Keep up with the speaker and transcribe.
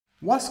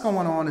What's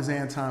going on is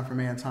Anton from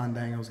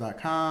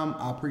AntonDaniels.com.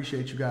 I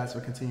appreciate you guys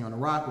for continuing to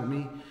rock with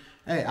me.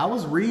 Hey, I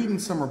was reading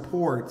some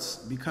reports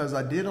because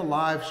I did a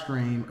live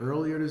stream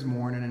earlier this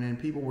morning, and then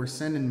people were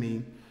sending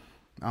me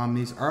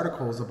these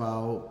articles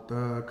about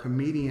the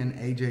comedian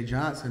AJ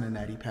Johnson and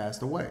that he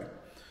passed away.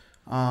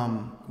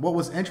 What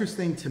was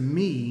interesting to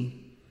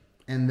me,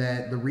 and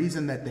that the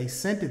reason that they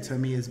sent it to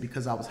me, is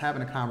because I was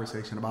having a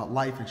conversation about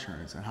life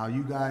insurance and how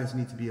you guys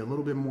need to be a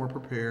little bit more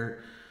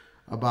prepared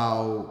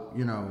about,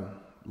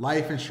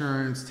 life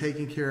insurance,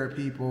 taking care of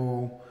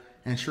people,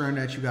 ensuring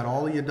that you got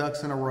all of your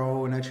ducks in a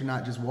row and that you're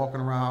not just walking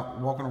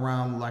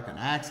around like an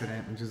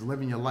accident and just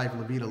living your life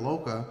la vida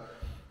loca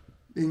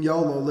in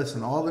YOLO.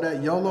 Listen, all of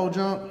that YOLO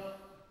junk,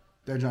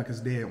 that junk is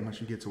dead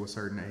once you get to a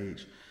certain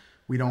age.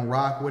 We don't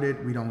rock with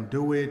it. We don't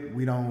do it.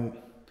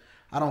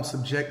 I don't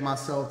subject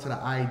myself to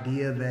the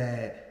idea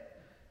that,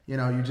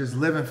 you're just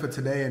living for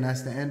today and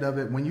that's the end of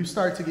it. When you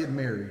start to get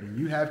married and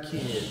you have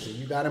kids and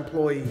you got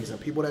employees and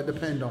people that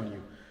depend on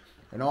you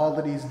and all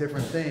of these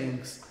different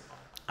things,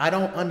 I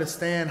don't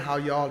understand how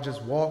y'all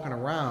just walking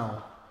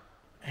around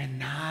and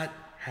not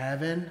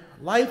having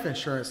life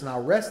insurance. Now,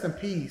 rest in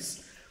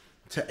peace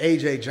to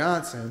AJ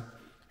Johnson.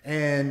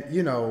 And,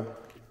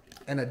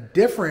 in a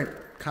different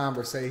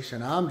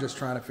conversation, I'm just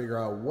trying to figure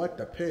out what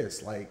the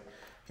piss. I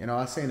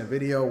seen a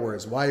video where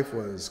his wife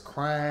was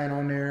crying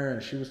on there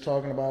and she was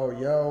talking about,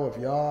 if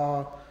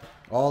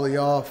all of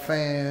y'all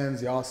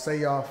fans, y'all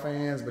say y'all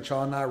fans, but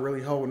y'all not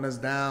really holding us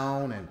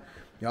down and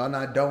y'all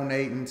not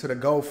donating to the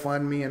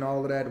GoFundMe and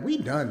all of that. We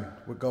done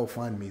with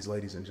GoFundMe's,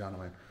 ladies and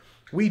gentlemen.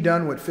 We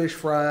done with fish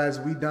fries.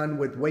 We done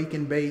with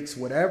waking baits,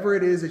 whatever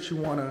it is that you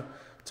want to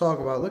talk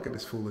about. Look at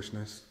this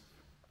foolishness.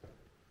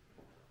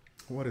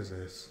 What is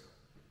this?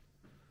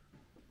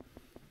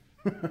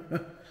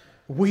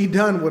 We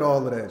done with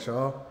all of that,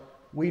 y'all.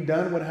 We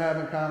done with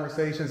having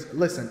conversations.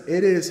 Listen,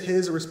 it is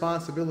his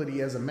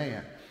responsibility as a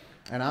man.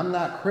 And I'm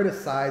not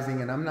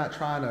criticizing and I'm not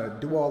trying to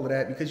do all of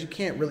that because you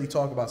can't really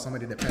talk about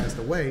somebody that passed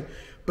away.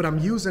 But I'm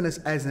using this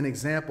as an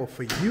example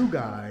for you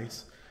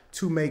guys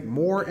to make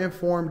more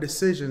informed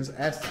decisions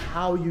as to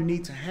how you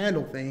need to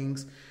handle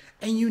things,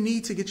 and you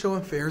need to get your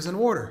affairs in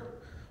order.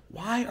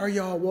 Why are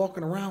y'all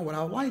walking around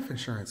without life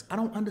insurance? I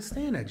don't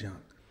understand that junk.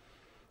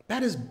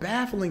 That is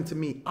baffling to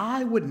me.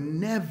 I would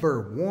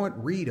never want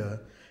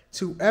Rita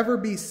to ever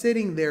be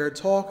sitting there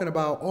talking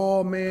about,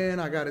 oh man,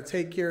 I got to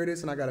take care of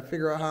this and I got to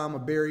figure out how I'm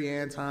going to bury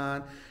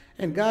Anton.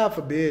 And God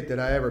forbid that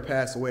I ever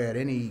pass away at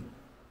any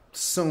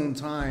soon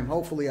time.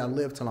 Hopefully I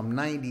live till I'm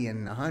 90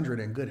 and 100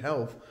 in good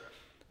health.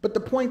 But the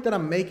point that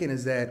I'm making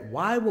is that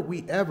why would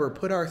we ever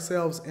put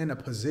ourselves in a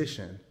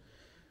position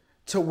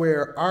to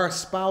where our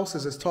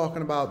spouses is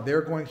talking about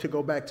they're going to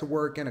go back to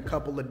work in a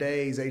couple of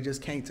days. They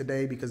just can't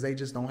today because they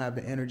just don't have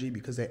the energy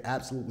because they're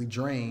absolutely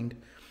drained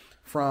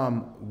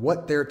from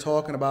what they're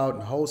talking about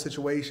and the whole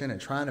situation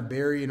and trying to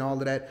bury and all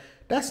of that.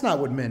 That's not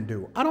what men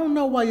do. I don't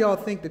know why y'all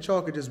think that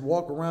y'all could just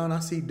walk around. I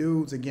see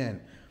dudes,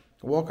 again,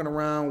 walking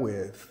around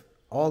with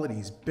all of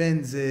these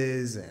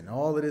Benzes and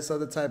all of this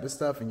other type of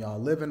stuff, and y'all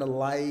living a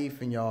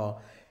life and y'all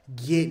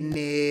getting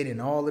it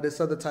and all of this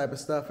other type of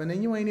stuff, and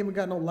then you ain't even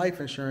got no life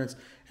insurance,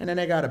 and then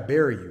they got to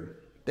bury you.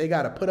 They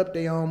got to put up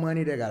their own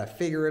money. They got to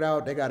figure it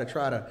out. They got to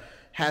try to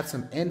have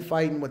some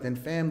infighting within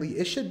family.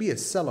 It should be a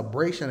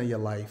celebration of your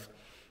life,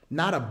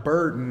 not a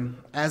burden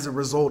as a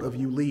result of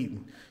you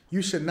leaving.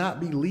 You should not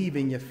be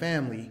leaving your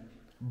family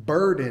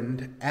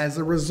burdened as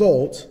a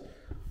result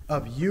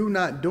of you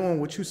not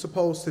doing what you're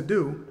supposed to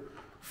do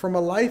from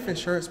a life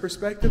insurance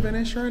perspective and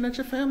ensuring that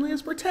your family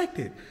is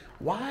protected.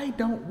 Why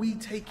don't we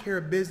take care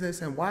of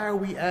business, and why are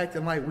we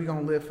acting like we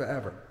gonna live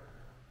forever?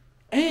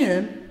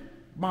 And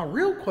my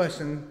real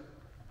question,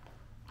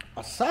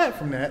 aside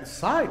from that,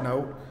 side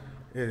note,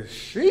 is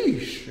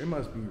sheesh, it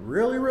must be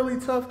really, really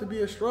tough to be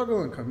a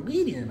struggling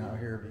comedian out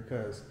here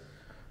because,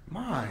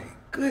 my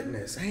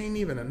goodness, ain't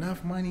even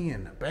enough money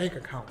in the bank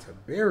account to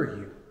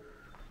bury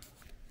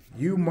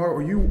you.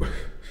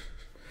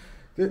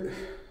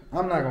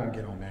 I'm not going to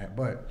get on that,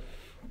 but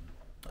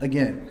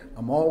again,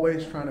 I'm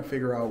always trying to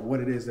figure out what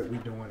it is that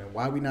we're doing and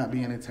why we not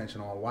being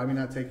intentional, why we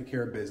not taking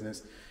care of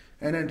business.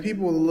 And then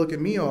people will look at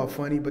me all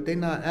funny, but they're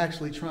not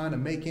actually trying to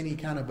make any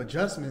kind of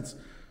adjustments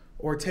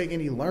or take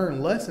any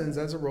learned lessons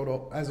as a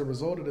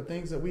result of the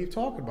things that we've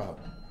talked about.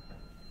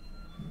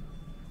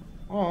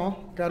 Oh,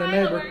 got a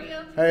neighbor. How are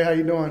you? Hey, how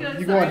you doing? Good,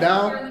 you sorry, going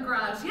down? We're in the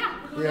garage. Yeah.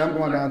 Yeah, I'm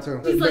going down too.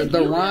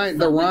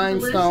 The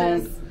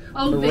rhinestone.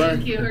 Oh,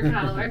 thank you, her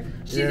collar.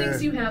 She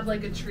thinks you have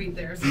like a treat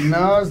there. So.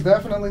 No, it's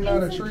definitely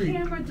not a It's treat.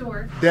 Camera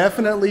door.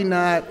 Definitely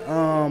not.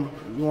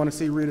 You want to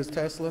see Rita's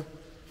Tesla?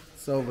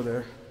 It's over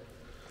there.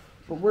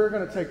 But we're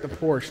gonna take the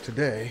Porsche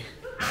today.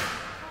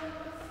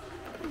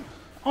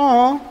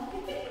 Aw.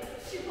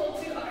 She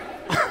pulled too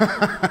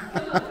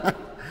hard.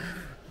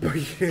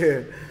 But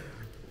yeah,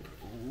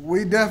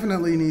 we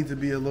definitely need to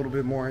be a little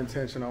bit more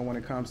intentional when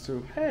it comes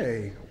to,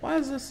 hey, why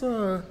is this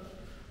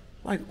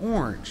like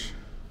orange?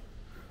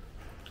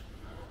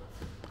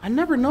 I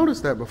never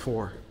noticed that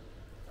before.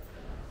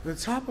 The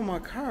top of my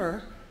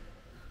car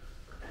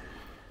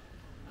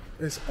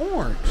It's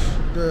orange.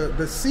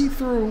 The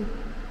see-through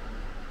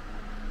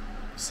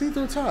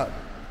top.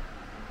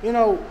 You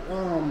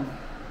know,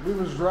 we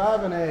was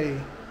driving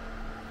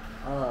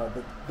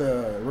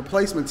the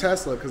replacement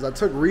Tesla because I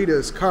took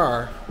Rita's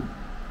car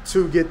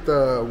to get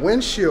the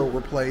windshield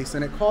replaced,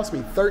 and it cost me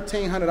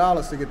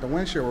 $1,300 to get the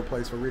windshield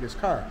replaced for Rita's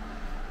car.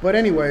 But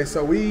anyway,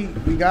 so we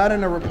got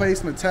in a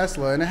replacement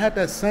Tesla, and it had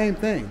that same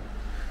thing.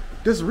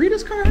 Does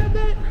Rita's car have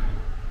that?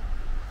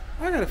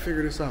 I gotta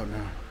figure this out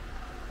now.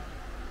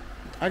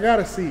 I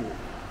gotta see it.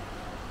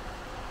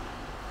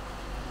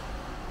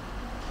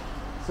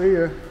 See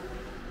ya.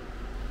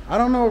 I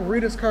don't know if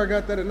Rita's car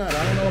got that or not.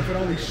 I don't know if it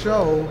only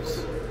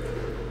shows.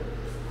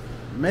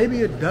 Maybe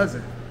it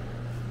doesn't.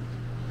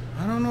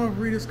 I don't know if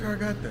Rita's car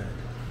got that.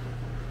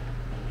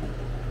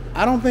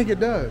 I don't think it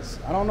does.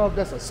 I don't know if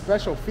that's a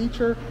special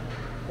feature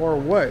or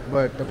what,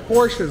 but the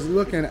Porsche is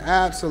looking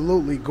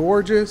absolutely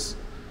gorgeous.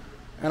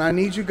 And I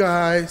need you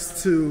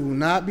guys to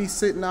not be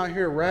sitting out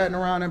here ratting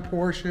around in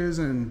Porsches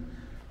and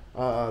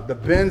the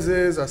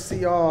Benzes. I see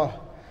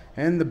y'all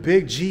and the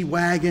big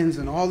G-Wagons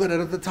and all of that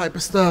other type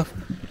of stuff.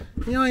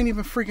 Y'all ain't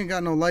even freaking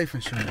got no life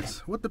insurance.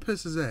 What the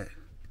piss is that?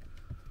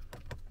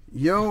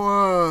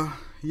 Yo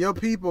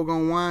people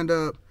gonna wind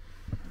up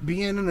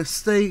being in a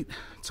state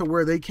to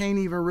where they can't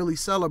even really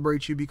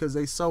celebrate you because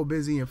they so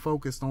busy and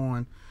focused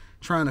on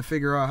trying to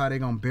figure out how they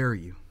gonna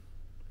bury you.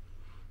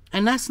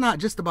 And that's not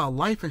just about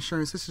life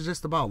insurance. This is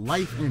just about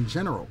life in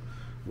general.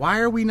 Why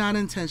are we not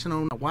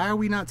intentional? Why are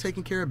we not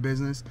taking care of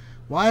business?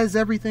 Why is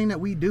everything that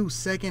we do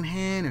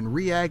secondhand and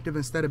reactive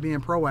instead of being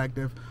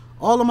proactive?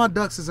 All of my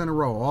ducks is in a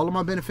row. All of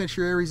my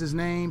beneficiaries is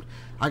named.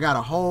 I got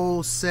a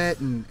whole set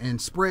and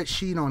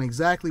spreadsheet on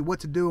exactly what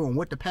to do and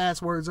what the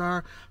passwords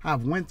are.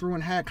 I've went through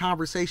and had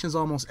conversations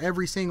almost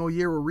every single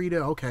year with Rita.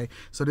 Okay,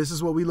 so this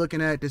is what we're looking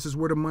at. This is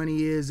where the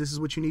money is. This is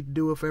what you need to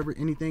do if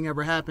anything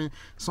ever happened,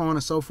 so on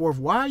and so forth.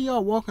 Why are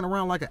y'all walking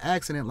around like an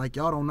accident, like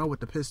y'all don't know what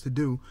the piss to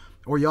do,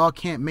 or y'all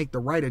can't make the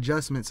right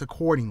adjustments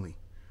accordingly?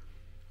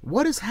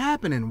 What is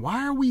happening?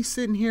 Why are we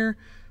sitting here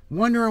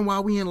wondering why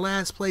we in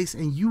last place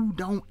and you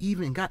don't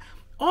even got,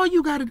 all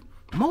you got to,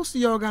 most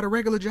of y'all got a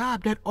regular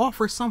job that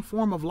offers some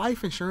form of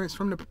life insurance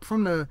from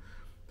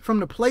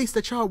the place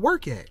that y'all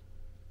work at.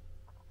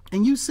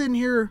 And you sitting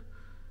here,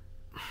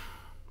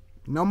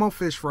 no more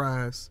fish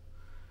fries,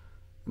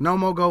 no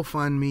more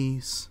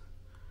GoFundMe's,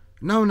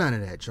 no none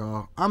of that,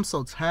 y'all. I'm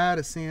so tired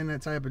of seeing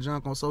that type of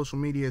junk on social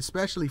media,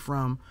 especially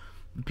from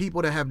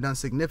people that have done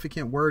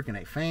significant work and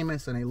they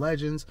famous and they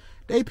legends.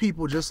 They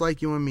people just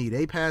like you and me.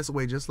 They pass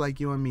away just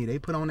like you and me. They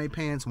put on their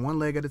pants one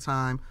leg at a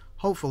time,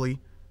 hopefully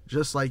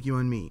just like you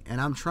and me.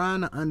 And I'm trying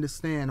to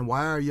understand,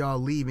 why are y'all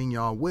leaving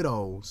y'all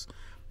widows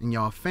and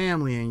y'all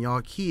family and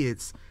y'all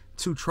kids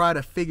to try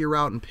to figure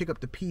out and pick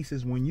up the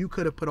pieces when you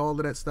could have put all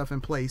of that stuff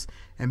in place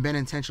and been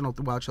intentional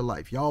throughout your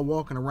life? Y'all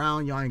walking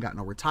around, y'all ain't got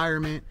no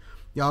retirement.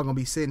 Y'all gonna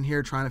be sitting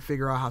here trying to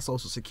figure out how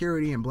Social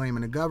Security and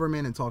blaming the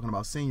government and talking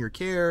about senior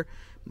care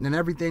and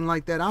everything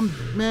like that.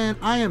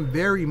 I am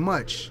very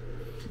much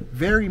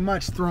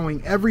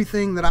throwing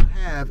everything that I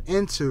have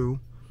into,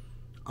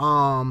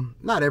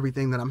 not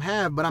everything that I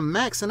have, but I'm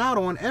maxing out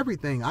on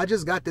everything. I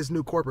just got this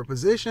new corporate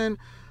position.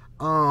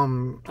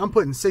 I'm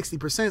putting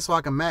 60% so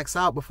I can max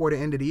out before the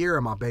end of the year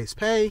on my base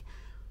pay.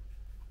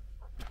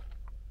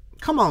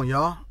 Come on,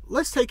 y'all.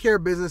 Let's take care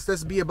of business.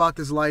 Let's be about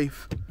this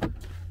life.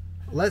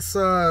 Let's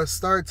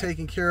start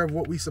taking care of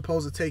what we're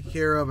supposed to take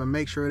care of and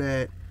make sure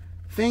that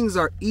things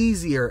are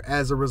easier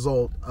as a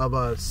result of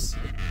us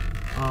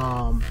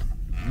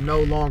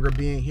no longer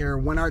being here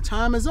when our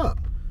time is up.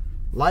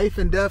 Life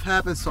and death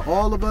happens to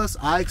all of us.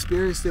 I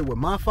experienced it with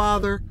my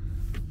father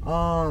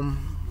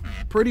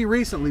pretty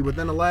recently,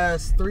 within the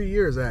last 3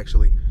 years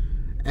actually.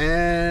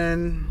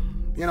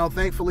 And, you know,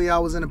 thankfully I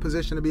was in a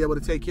position to be able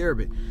to take care of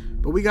it.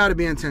 But we got to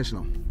be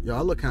intentional. Yo,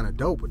 I look kind of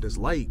dope with this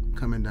light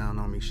coming down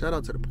on me. Shout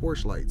out to the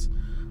Porsche lights.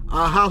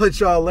 I'll holler at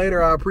y'all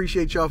later. I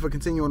appreciate y'all for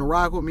continuing to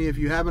rock with me. If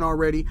you haven't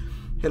already,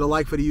 hit a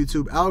like for the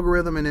YouTube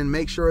algorithm, and then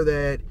make sure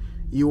that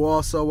you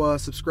also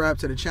subscribe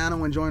to the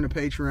channel and join the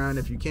Patreon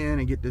if you can,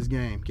 and get this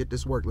game, get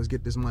this work. Let's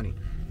get this money.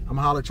 I'm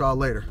gonna holler at y'all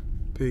later.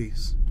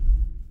 Peace.